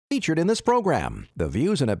Featured in this program, the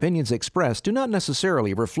views and opinions expressed do not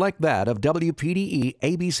necessarily reflect that of WPDE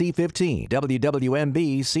ABC 15,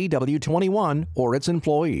 WWMB CW21, or its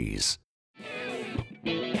employees.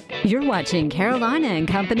 You're watching Carolina and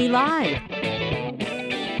Company Live.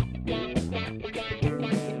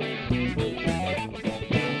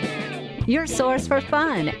 Your source for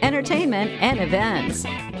fun, entertainment, and events.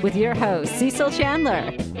 With your hosts, Cecil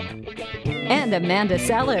Chandler and Amanda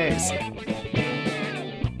Sellers.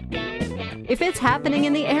 If it's happening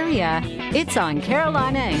in the area, it's on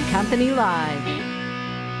Carolina and Company Live.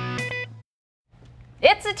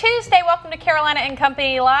 It's a Tuesday. Welcome to Carolina and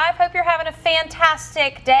Company Live. Hope you're having a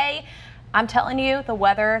fantastic day. I'm telling you, the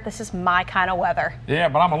weather, this is my kind of weather. Yeah,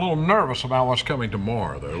 but I'm a little nervous about what's coming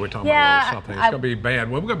tomorrow, though. We're talking about something. It's going to be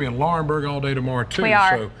bad. Well, we're going to be in Laurinburg all day tomorrow, too. We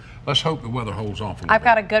are. So let's hope the weather holds off a little bit. I've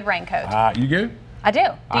got a good raincoat. You good? I do.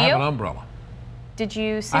 I have an umbrella. Did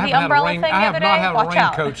you see the umbrella thing the other day? I have not had a Watch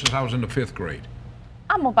raincoat since I was in the 5th grade.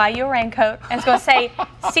 I'm going to buy you a raincoat, and it's going to say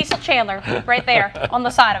Cecil Chandler right there on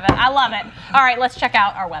the side of it. I love it. All right, let's check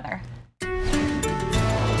out our weather.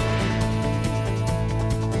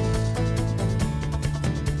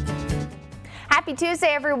 Happy Tuesday,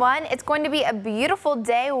 everyone. It's going to be a beautiful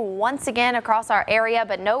day once again across our area,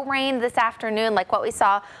 but no rain this afternoon like what we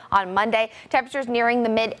saw on Monday. Temperatures nearing the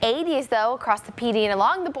mid-80s, though, across the PD and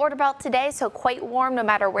along the border belt today, so quite warm no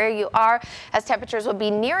matter where you are, as temperatures will be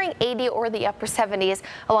nearing 80 or the upper 70s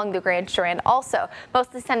along the Grand Strand also.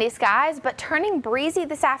 Mostly sunny skies, but turning breezy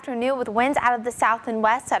this afternoon with winds out of the south and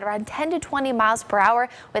west at around 10 to 20 miles per hour,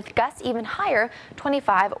 with gusts even higher,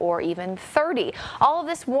 25 or even 30. All of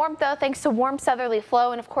this warmth, though, thanks to warm southerly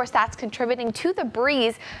flow, and of course that's contributing to the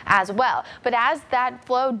breeze as well. But as that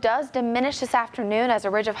flow does diminish this afternoon, as a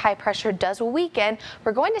ridge of high pressure does weaken,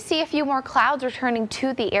 we're going to see a few more clouds returning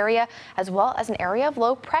to the area, as well as an area of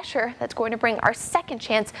low pressure that's going to bring our second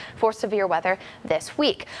chance for severe weather this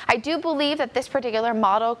week. I do believe that this particular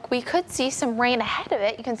model, we could see some rain ahead of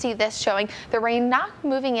it. You can see this showing the rain not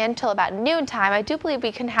moving in till about noontime. I do believe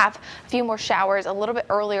we can have a few more showers a little bit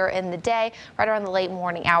earlier in the day, right around the late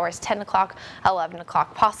morning hours, 10 o'clock, 11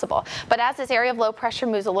 o'clock possible. But as this area of low pressure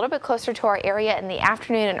moves a little bit closer to our area in the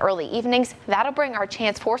afternoon and early evenings, that'll bring our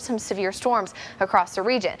chance for some severe storms across the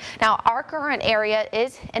region. Now, our current area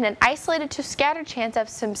is in an isolated to scattered chance of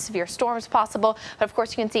some severe storms possible, but of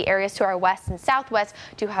course you can see areas to our west and southwest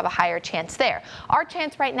do have a higher chance there. Our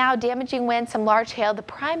chance right now, damaging winds, some large hail, the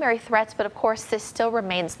primary threats, but of course this still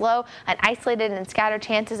remains low. An isolated and scattered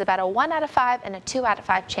chance is about a 1 out of 5 and a 2 out of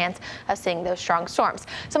 5 chance of seeing those strong storms.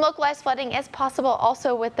 Some localized flooding is possible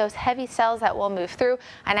also with those heavy cells that will move through.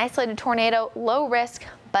 An isolated tornado, low risk,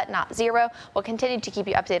 but not zero. We'll continue to keep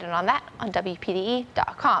you updated on that on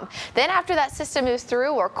WPDE.com. Then after that system moves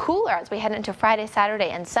through, or cooler as we head into Friday,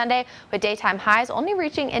 Saturday, and Sunday, with daytime highs only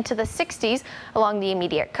reaching into the 60s along the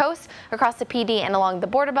immediate coast. Across the PD and along the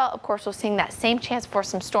border belt, of course, we're seeing that same chance for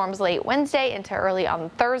some storms late Wednesday into early on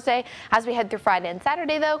Thursday. As we head through Friday and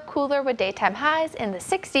Saturday, though, cooler with daytime highs in the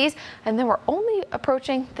 60s, and then we're only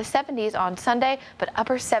approaching the 70s on Sunday, but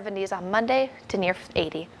upper 70s on Monday to near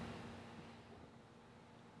 80.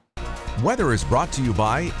 Weather is brought to you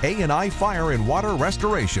by A&I Fire and Water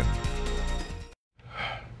Restoration.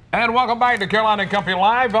 And welcome back to Carolina and Company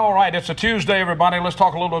Live. All right, it's a Tuesday, everybody. Let's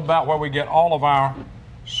talk a little bit about where we get all of our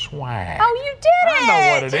swag. Oh, you did it! I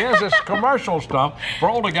know what it is. It's commercial stuff. For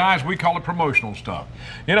older guys, we call it promotional stuff.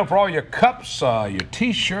 You know, for all your cups, your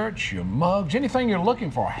T-shirts, your mugs, anything you're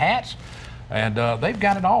looking for, hats, and they've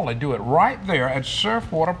got it all. They do it right there at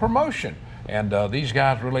Surf Water Promotion. And these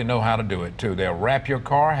guys really know how to do it, too. They'll wrap your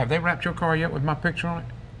car. Have they wrapped your car yet with my picture on it?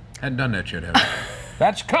 Hadn't done that yet, have they?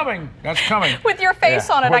 That's coming. That's coming. With your face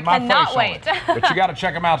on it, I cannot wait. But you got to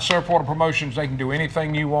check them out. Surf Water Promotions. They can do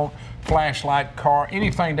anything you want. Flashlight, car,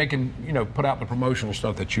 anything. They can, you know, put out the promotional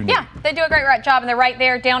stuff that you need. Yeah, they do a great job, and they're right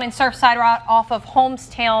there down in Surfside, right off of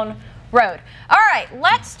Homestown Road. All right,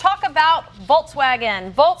 let's talk about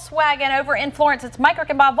Volkswagen. Volkswagen over in Florence. It's Mike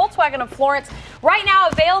Rickenbaugh, Volkswagen of Florence. Right now,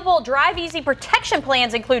 available Drive Easy protection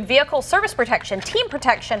plans include vehicle service protection, team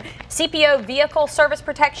protection, CPO vehicle service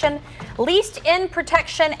protection, leased in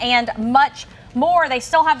protection, and much more. They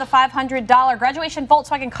still have the $500 graduation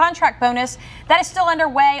Volkswagen contract bonus that is still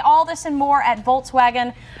underway. All this and more at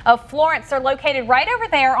Volkswagen of Florence. They're located right over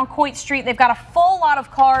there on Coit Street. They've got a full lot of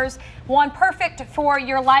cars, one perfect for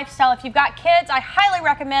your lifestyle. If you've got kids, I highly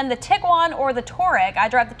recommend the Tiguan or the Touareg. I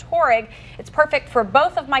drive the Touareg. It's perfect for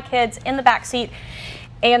both of my kids in the back seat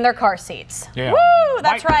and their car seats. Yeah. Woo!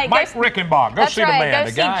 That's right. Mike Rickenbaugh. Go see the man.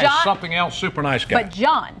 The guy is something else. Super nice guy. But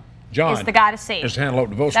John is the guy to see. Is handle up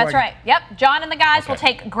the Volkswagen. That's right. Yep. John and the guys will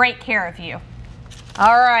take great care of you.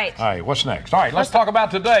 All right. All right, what's next? All right, let's talk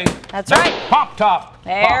about today. That's right. Pop Top.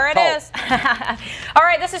 There it is. All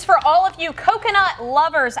right, this is for all of you coconut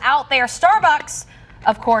lovers out there. Starbucks,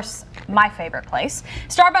 of course, my favorite place.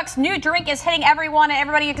 Starbucks' new drink is hitting everyone, and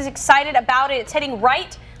everybody is excited about it. It's hitting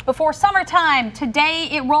right before summertime. Today,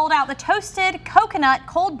 it rolled out the Toasted Coconut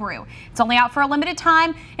Cold Brew. It's only out for a limited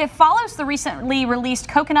time. It follows the recently released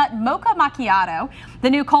Coconut Mocha Macchiato. The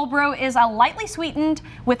new cold brew is lightly sweetened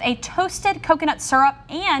with a toasted coconut syrup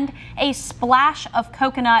and a splash of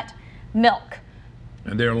coconut milk.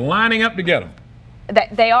 And they're lining up to get them.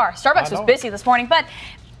 They are. Starbucks was busy this morning, but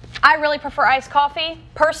I really prefer iced coffee.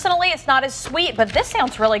 Personally, it's not as sweet, but this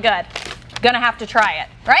sounds really good. Gonna have to try it,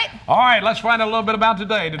 right? All right, let's find out a little bit about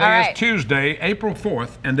today. Today right. is Tuesday, April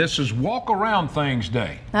 4th, and this is Walk Around Things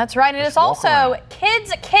Day. That's right. It is also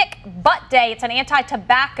Kids Kick Butt Day. It's an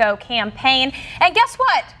anti-tobacco campaign. And guess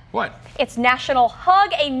what? What? It's National Hug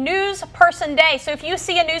a News Person Day. So if you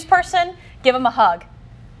see a news person, give them a hug.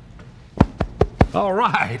 All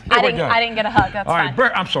right. I didn't get a hug. That's all right,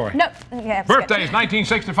 fine. I'm sorry. No. Yeah, birthday is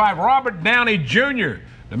 1965. Robert Downey Jr.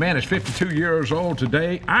 The man is 52 years old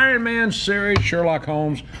today. Iron Man series, Sherlock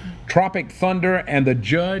Holmes, Tropic Thunder, and The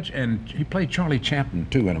Judge, and he played Charlie Chaplin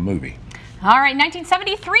too in a movie. All right,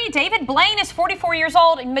 1973, David Blaine is 44 years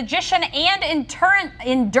old, a magician and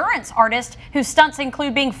endurance artist whose stunts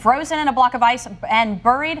include being frozen in a block of ice and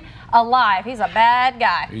buried alive. He's a bad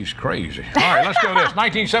guy. He's crazy. All right, let's go to this.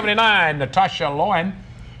 1979, Natasha Lyonne.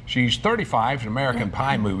 She's 35 in American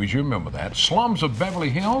Pie movies. You remember that. Slums of Beverly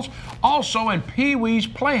Hills. Also in Pee-wee's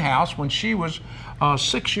Playhouse when she was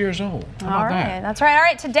 6 years old. How about that? That's right. All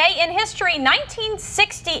right, today in history,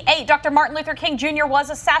 1968, Dr. Martin Luther King Jr. was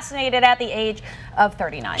assassinated at the age of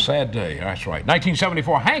 39. Sad day. That's right.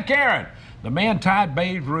 1974, Hank Aaron. The man tied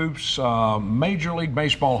Babe Ruth's Major League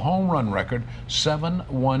Baseball home run record,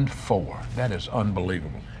 714. That is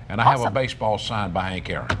unbelievable. And I have a baseball signed by Hank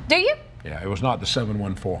Aaron. Do you? Yeah, it was not the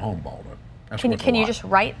 714 home ball, but that's worth a Can you lot. just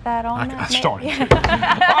write that on? I started to. All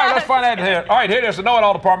right, let's find out here. All right, here it is, the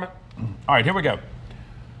Know-It-All Department. All right, here we go.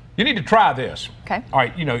 You need to try this. Okay. All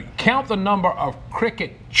right, count the number of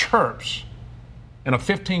cricket chirps in a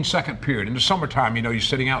 15-second period. In the summertime, you're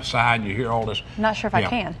sitting outside and you hear all this. I'm not sure if I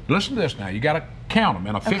can. Listen to this now. You got to count them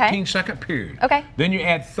in a 15-second period. Okay. Then you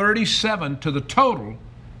add 37 to the total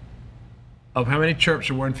of how many chirps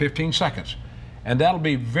there were in 15 seconds. And that'll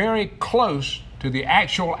be very close to the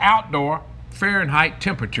actual outdoor Fahrenheit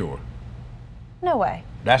temperature. No way.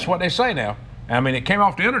 That's what they say now. I mean, it came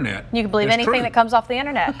off the internet. You can believe anything that comes off the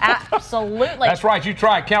internet. Absolutely. That's right. You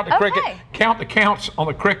try. Count the cricket. Count the counts on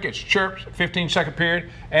the cricket's chirps, 15-second period.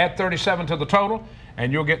 Add 37 to the total,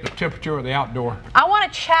 and you'll get the temperature of the outdoor. I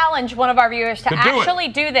want to challenge one of our viewers to actually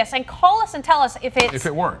do this and call us and tell us if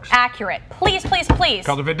it works. Accurate. Please, please, please.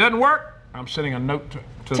 Because if it doesn't work, I'm sending a note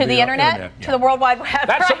to the internet? To the World Wide Web.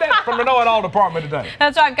 That's it from the Know-It-All Department today.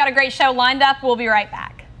 That's right. I've got a great show lined up. We'll be right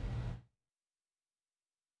back.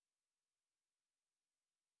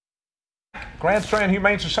 Grand Strand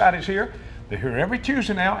Humane Society's here. They're here every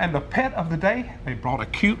Tuesday now, and the pet of the day, they brought a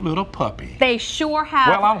cute little puppy. They sure have.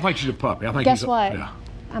 Well, I don't think she's a puppy. I think Guess what?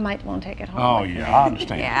 I might want to take it home. Oh, yeah, I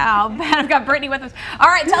understand. Yeah, I'll bet. I've got Brittany with us. All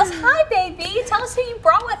right, tell us, hi, baby. Tell us who you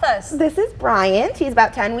brought with us. This is Bryant. He's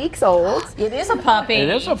about 10 weeks old. It is a puppy. It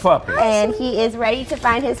is a puppy. And he is ready to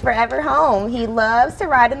find his forever home. He loves to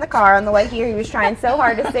ride in the car. On the way here, he was trying so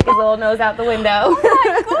hard to stick his little nose out the window.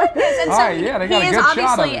 Oh, my goodness. And so they got a good shot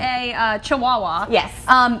of him. He is obviously a Chihuahua. Yes.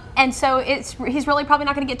 And so he's really probably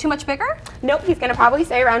not going to get too much bigger? Nope, he's going to probably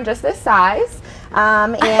stay around just this size.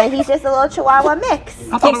 And he's just a little Chihuahua mix.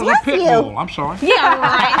 I thought it was a pit bull. I'm sorry. Yeah,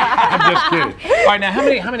 right. I'm just kidding. All right, now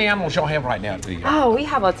how many animals y'all have right now? Oh, we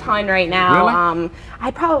have a ton right now. Really?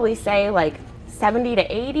 I'd probably say like 70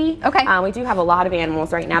 to 80. Okay. We do have a lot of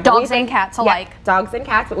animals right now. Dogs and cats alike. Yeah, dogs and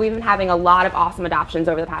cats, but we've been having a lot of awesome adoptions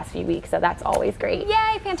over the past few weeks, so that's always great.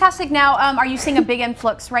 Yay, fantastic. Now, are you seeing a big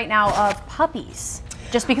influx right now of puppies?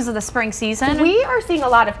 Just because of the spring season? We are seeing a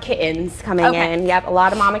lot of kittens coming in. Yep, a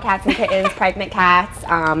lot of mama cats and kittens, pregnant cats.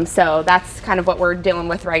 So that's kind of what we're dealing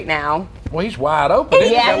with right now. Well, he's wide open.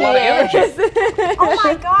 He's got a lot of energy. Oh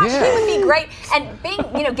my gosh, he would be great. And being,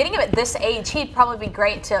 getting him at this age, he'd probably be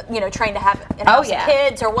great to, train to have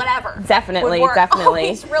kids or whatever. Definitely, Oh, definitely.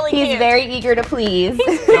 he's really cute. He's very eager to please.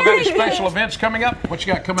 Y'all got any special events coming up? What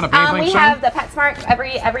you got coming up? Anything we soon? have the PetSmart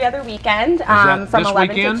every other weekend from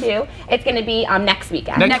 11 weekend? to 2. It's going to be next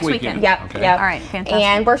weekend. Next weekend. Yep. Okay. Yep. All right, fantastic.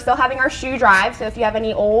 And we're still having our shoe drive, so if you have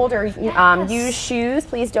any old or used shoes,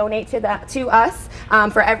 please donate to us.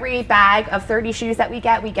 For every bag bag of 30 shoes that we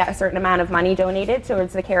get a certain amount of money donated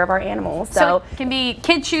towards the care of our animals. So it can be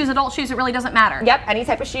kids shoes, adult shoes, it really doesn't matter. Yep, any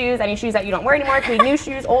type of shoes, any shoes that you don't wear anymore. It could be new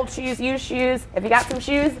shoes, old shoes, used shoes. If you got some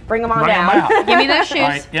shoes, bring them on down. Give me those shoes.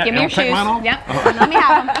 Right, yeah, Give me your shoes. Mine off? Yep. Let me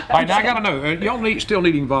have them. All right, now I got to know, y'all still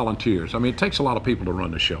needing volunteers. I mean, it takes a lot of people to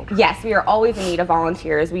run the shelter. Yes, we are always in need of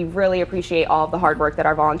volunteers. We really appreciate all of the hard work that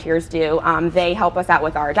our volunteers do. They help us out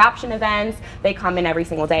with our adoption events. They come in every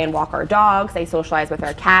single day and walk our dogs. They socialize with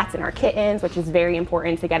our cats and our kittens, which is very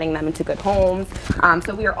important to getting them into good homes.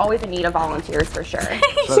 So we are always in need of volunteers for sure.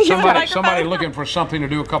 So somebody looking for something to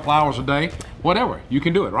do a couple hours a day, whatever, you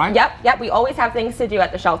can do it, right? Yep. We always have things to do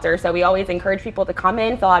at the shelter. So we always encourage people to come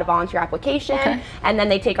in, fill out a volunteer application, and then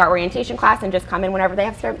they take our orientation class and just come in whenever they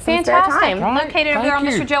have some spare time. Right. Located over there on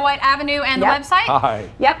Mr. Joe White Avenue and the website? Hi.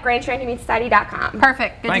 Yep, GrandStrandHumane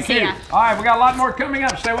Perfect. Good Thank to see you. you. All right, we got a lot more coming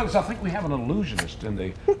up. Stay with us. I think we have an illusionist in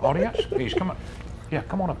the audience. Please come on. Yeah,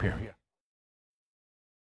 come on up here. Yeah.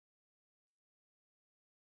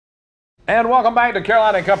 And welcome back to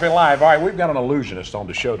Carolina and Company Live. All right, we've got an illusionist on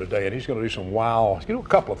the show today, and he's going to do some he's going to do a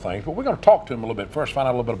couple of things, but we're going to talk to him a little bit first, find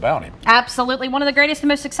out a little bit about him. Absolutely. One of the greatest and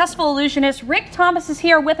most successful illusionists, Rick Thomas, is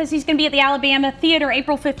here with us. He's going to be at the Alabama Theater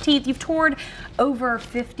April 15th. You've toured over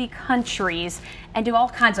 50 countries and do all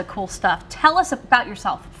kinds of cool stuff. Tell us about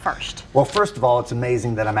yourself first. Well, first of all, it's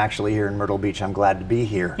amazing that I'm actually here in Myrtle Beach. I'm glad to be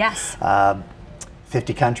here. Yes.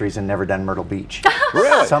 50 countries and never done Myrtle Beach.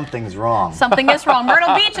 Really? Something's wrong. Something is wrong.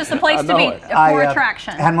 Myrtle Beach is the place to be for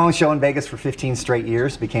attraction. I had my own show in Vegas for 15 straight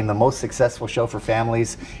years, became the most successful show for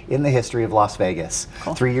families in the history of Las Vegas.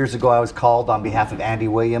 Cool. 3 years ago, I was called on behalf of Andy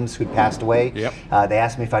Williams, who'd passed away. Yep. They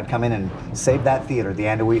asked me if I'd come in and save that theater, the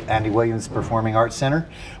Andy Williams Performing Arts Center.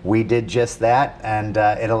 We did just that, and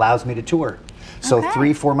it allows me to tour. So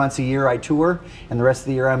 3-4 months a year I tour, and the rest of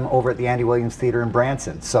the year I'm over at the Andy Williams Theater in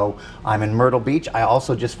Branson. So I'm in Myrtle Beach. I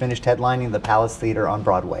also just finished headlining the Palace Theater on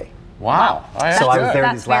Broadway. Wow. So I was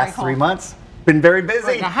there these last 3 months. Been very busy.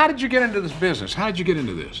 Right, now, how did you get into this business? How did you get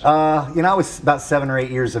into this? You know, I was about 7 or 8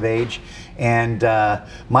 years of age, and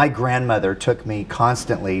my grandmother took me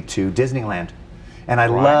constantly to Disneyland, and I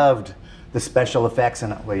loved the special effects.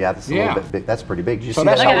 And well, yeah, that's a little bit big. That's pretty big. Did you see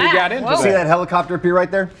that's that? how we got into that. See that helicopter up here right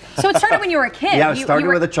there? So it started when you were a kid. Yeah, I started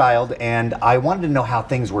with a child, and I wanted to know how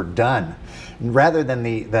things were done. Rather than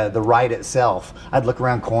the ride itself, I'd look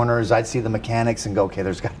around corners, I'd see the mechanics and go, okay,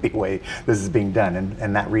 there's got to be a way this is being done.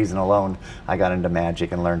 And that reason alone, I got into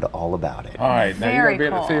magic and learned all about it. All right, now you're going to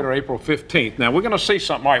be at the theater April 15th. Now we're going to see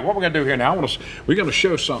something. All right, what we're going to do here now, we're going to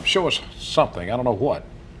show us something. I don't know what.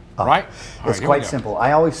 Right? It's quite simple.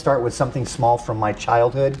 I always start with something small from my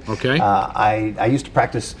childhood. Okay. I used to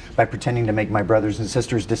practice by pretending to make my brothers and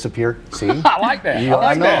sisters disappear. See? I like that.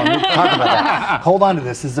 I know. I'm talking about that. Hold on to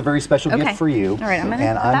this. This is a very special gift for you. All right,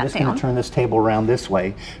 I'm just going to turn this table around this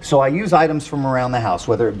way. So I use items from around the house,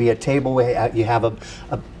 whether it be a table where you have a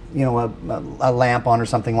lamp on or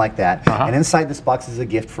something like that. And inside this box is a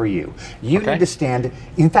gift for you. You need to stand.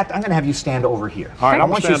 In fact, I'm going to have you stand over here. All right, I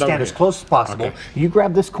want you to stand as close as possible. You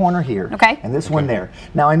grab this corner here. And this one there.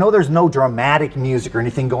 Now, I know there's no dramatic music or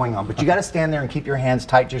anything going on, but you got to stand there and keep your hands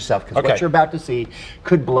tight to yourself, because what you're about to see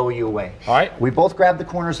could blow you away. All right. We both grab the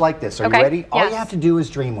corners like this. Are you ready? All you have to do is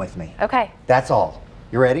dream with me. That's all.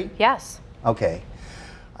 You ready? Yes. Okay.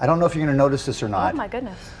 I don't know if you're going to notice this or not. Oh my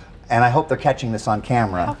goodness. And I hope they're catching this on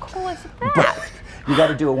camera. How cool is that? You got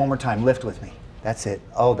to do it one more time. Lift with me. That's it.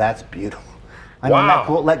 Oh, that's beautiful. I know, that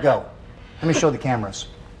cool. Let go. Let me show the cameras.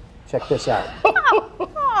 Check this out.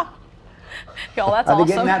 Y'all, that's Are awesome. they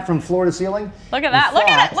getting that from floor to ceiling? Look at that. Look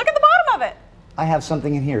at it. Look at the bottom of it. I have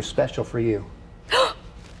something in here special for you.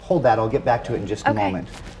 Hold that. I'll get back to it in just a moment.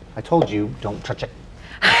 I told you, don't touch it.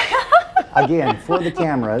 Again, for the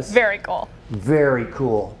cameras. Very cool. Very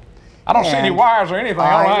cool. I don't see any wires or anything.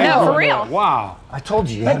 No, for real. Wow. I told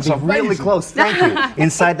you, you had to be really close. Thank you.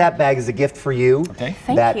 Inside that bag is a gift for you.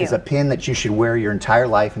 That is a pin that you should wear your entire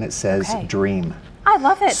life, and it says dream. I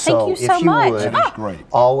love it. Thank you so much. That is great.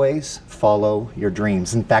 Always follow your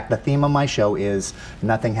dreams. In fact, the theme of my show is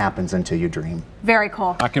nothing happens until you dream. Very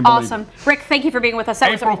cool. I can believe awesome. Rick, thank you for being with us.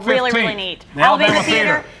 That April was really, 15th, really neat. Alabama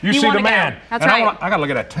Theater. You see the man. That's and right. I got to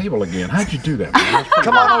look at that table again. How'd you do that, man?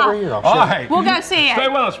 Come on over here. I'll show All you. right. We'll go see it. Stay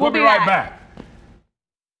with us. We'll be right back.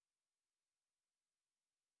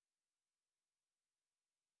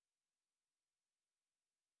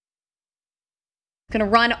 Going to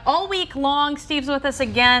run all week long. Steve's with us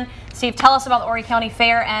again. Steve, tell us about the Horry County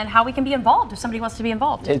Fair and how we can be involved if somebody wants to be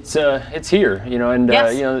involved. It's here, you know, and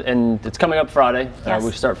yes. you know, and it's coming up Friday. Yes.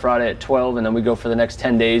 We start Friday at 12, and then we go for the next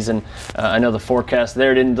 10 days. And I know the forecast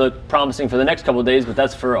there didn't look promising for the next couple of days, but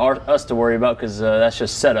that's for us to worry about because that's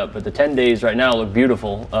just setup. But the 10 days right now look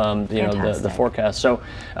beautiful. You know, the forecast. So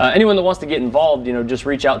anyone that wants to get involved, you know, just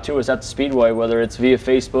reach out to us at the Speedway, whether it's via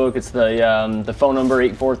Facebook. It's the phone number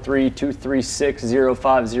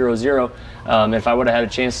 843-236-0500. If I would have had a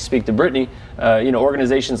chance to speak to Brittany, you know,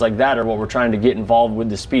 organizations like that are what we're trying to get involved with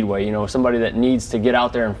the Speedway. You know, somebody that needs to get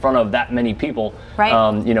out there in front of that many people.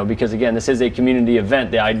 Right. You know, because again, this is a community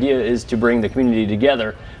event. The idea is to bring the community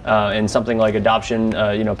together in something like adoption,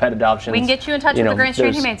 you know, pet adoption. We can get you in touch with the Grand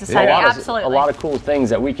Street Humane Society. Absolutely. A lot of cool things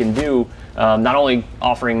that we can do. Not only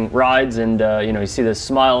offering rides and you know, you see the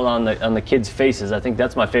smile on the kids' faces. I think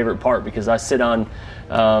that's my favorite part because I sit on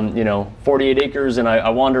you know, 48 acres and I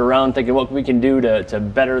wander around thinking what we can do to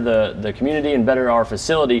better the community and better our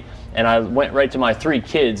facility. And I went right to my 3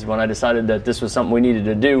 kids when I decided that this was something we needed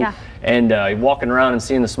to do. Yeah. And walking around and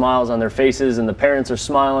seeing the smiles on their faces and the parents are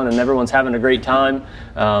smiling and everyone's having a great time.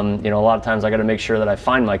 You know, a lot of times I got to make sure that I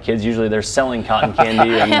find my kids. Usually they're selling cotton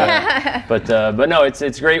candy. And, but no,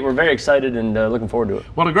 it's great. We're very excited and looking forward to it.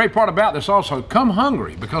 Well, the great part about this also, come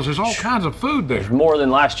hungry because there's all kinds of food there. There's more than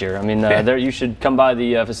last year. I mean, there you should come by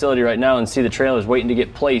the facility right now and see the trailers waiting to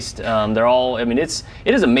get placed. They're all, I mean, it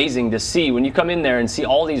is amazing to see when you come in there and see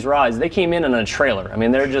all these rides. They came in a trailer. I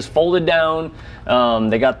mean, they're just folded down.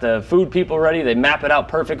 They got the food people ready. They map it out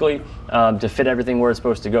perfectly to fit everything where it's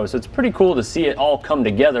supposed to go. So it's pretty cool to see it all come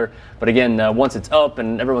together. But again, once it's up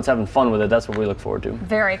and everyone's having fun with it, that's what we look forward to.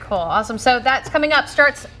 Very cool. Awesome. So that's coming up.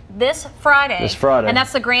 Starts this Friday. This Friday. And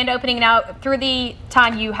that's the grand opening. Now, through the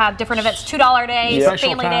time you have different events, $2 days,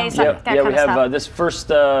 family days, that kind of stuff. Yeah, we have this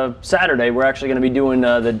first Saturday, we're actually going to be doing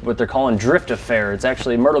what they're calling Drift Affair. It's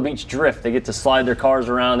actually Myrtle Beach Drift. They get to slide their cars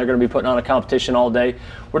around. They're going to be putting on a competition all day.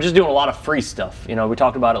 We're just doing a lot of free stuff. You know, we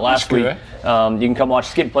talked about it last week. You can come watch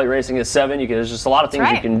skid plate racing at 7. There's just a lot of things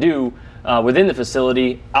you can do within the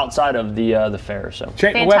facility outside of the fair. So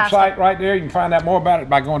check the website right there. You can find out more about it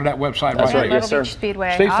by going to that website. That's right. Yes, sir.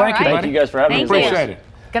 Speedway. Steve, thank you, buddy. Thank you guys for having me. Appreciate it.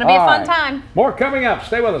 It's going to be a fun time. More coming up.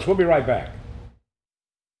 Stay with us. We'll be right back.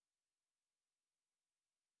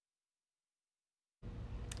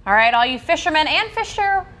 All right, all you fishermen and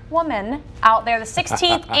fisherwomen out there, the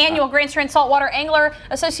 16th annual Grand Strand Saltwater Angler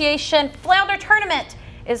Association Flounder Tournament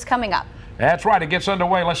is coming up. That's right. It gets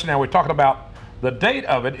underway. Listen now, we're talking about the date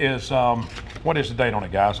of it is, what is the date on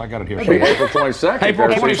it, guys? I got it here. April 22nd. April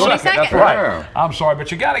 22nd. That's right. I'm sorry,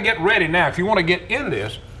 but you got to get ready now. If you want to get in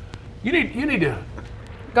this, you need to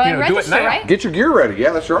go ahead and register, right? Get your gear ready.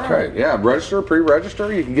 Yeah, that's right. Yeah, register,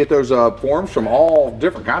 pre-register. You can get those forms from all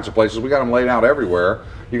different kinds of places. We got them laid out everywhere.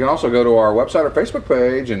 You can also go to our website or Facebook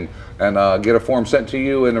page and get a form sent to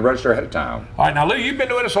you and register ahead of time. All right, now Lou, you've been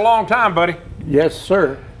doing this a long time, buddy. Yes,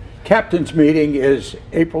 sir. Captain's meeting is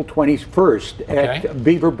April 21st at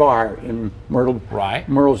Beaver Bar in Myrtle's Inlet.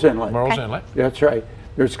 Myrtle's Inlet. That's right.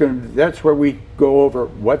 That's where we go over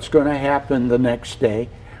what's going to happen the next day.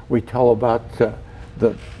 We tell about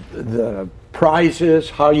the prizes,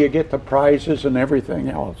 how you get the prizes, and everything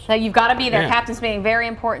else. So you've got to be there. Captain's meeting, very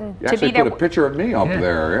important to be there. Put a picture of me up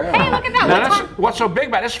there. Yeah. Hey, look at that. Now, what's so big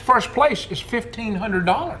about it? This first place is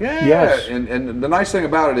 $1,500. Yeah. Yes. And the nice thing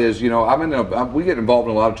about it is, you know, we get involved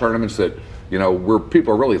in a lot of tournaments that, you know, where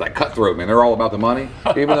people are really like cutthroat, man. They're all about the money.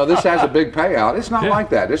 Even though this has a big payout, it's not like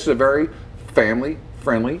that. This is a very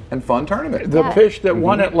family-friendly and fun tournament. The fish that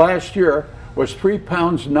won it last year was 3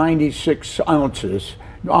 pounds 96 ounces.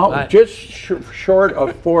 Just short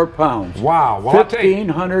of 4 pounds. Wow. Well,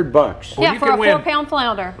 $1,500. Well, for a 4-pound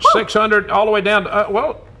flounder. 600 all the way down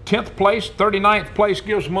to, 10th place, 39th place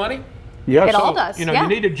gives money. Yes. It all does. You know, you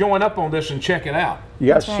need to join up on this and check it out.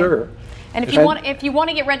 Yes, sir. And if you want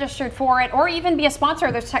to get registered for it or even be a sponsor,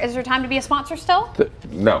 is there time to be a sponsor still?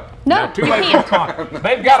 No. Too late for sponsor.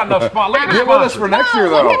 They've got enough sponsors. Get with us for next year,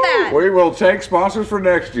 though. Look at that. We will take sponsors for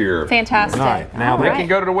next year. Fantastic. All right. Now they can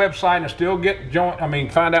go to the website and still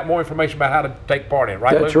find out more information about how to take part in it,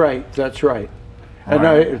 right, That's Lou? right. That's right.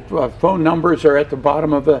 And phone numbers are at the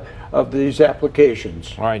bottom of these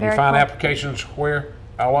applications. All right. You find applications where?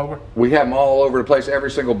 All over? We have them all over the place.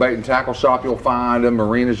 Every single bait and tackle shop you'll find them.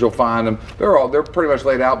 Marinas you'll find them. They're pretty much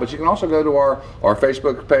laid out. But you can also go to our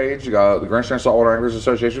Facebook page, the Grand Strand Saltwater Anglers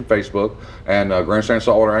Association Facebook, and Grand Strand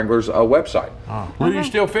Saltwater Anglers website. Are you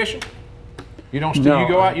still fishing? You don't you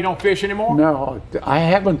go out? You don't fish anymore? No, I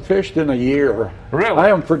haven't fished in a year. Really? I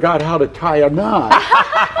haven't forgot how to tie a knot.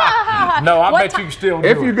 No, I bet you can still do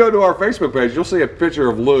it. If you go to our Facebook page, you'll see a picture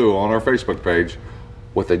of Lou on our Facebook page.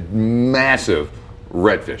 with a massive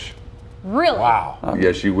redfish. Really? Wow.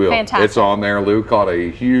 Yes, you will. Fantastic. It's on there. Lou caught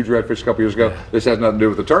a huge redfish a couple years ago. This has nothing to do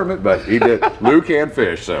with the tournament, but he did. Lou can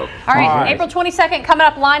fish, so. All right, April 22nd, coming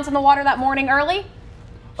up, lines in the water that morning early?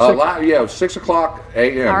 Yeah, 6 o'clock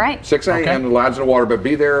a.m. All right. 6 a.m. The lines in the water, but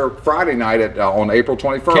be there Friday night on April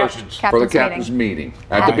 21st for the captain's meeting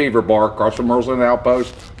at the Beaver Bar across from Merle's Inlet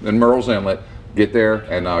Outpost and Merle's Inlet. Get there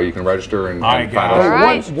and you can register and find out. All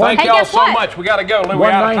right. Thank y'all so much. We got to go, Lou. One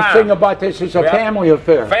nice thing about this is a family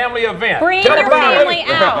affair. Family event. Bring your family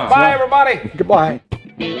out. Bye, everybody. Goodbye.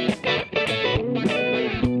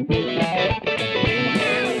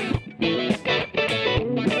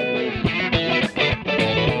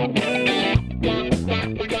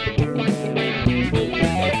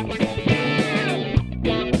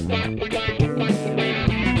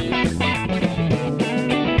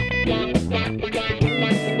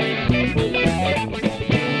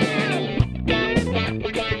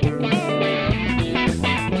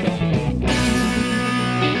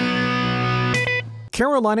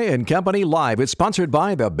 Carolina and Company Live is sponsored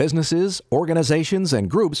by the businesses, organizations, and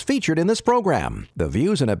groups featured in this program. The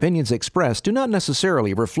views and opinions expressed do not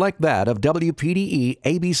necessarily reflect that of WPDE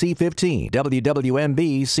ABC 15,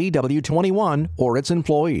 WWMB CW 21, or its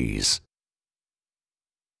employees.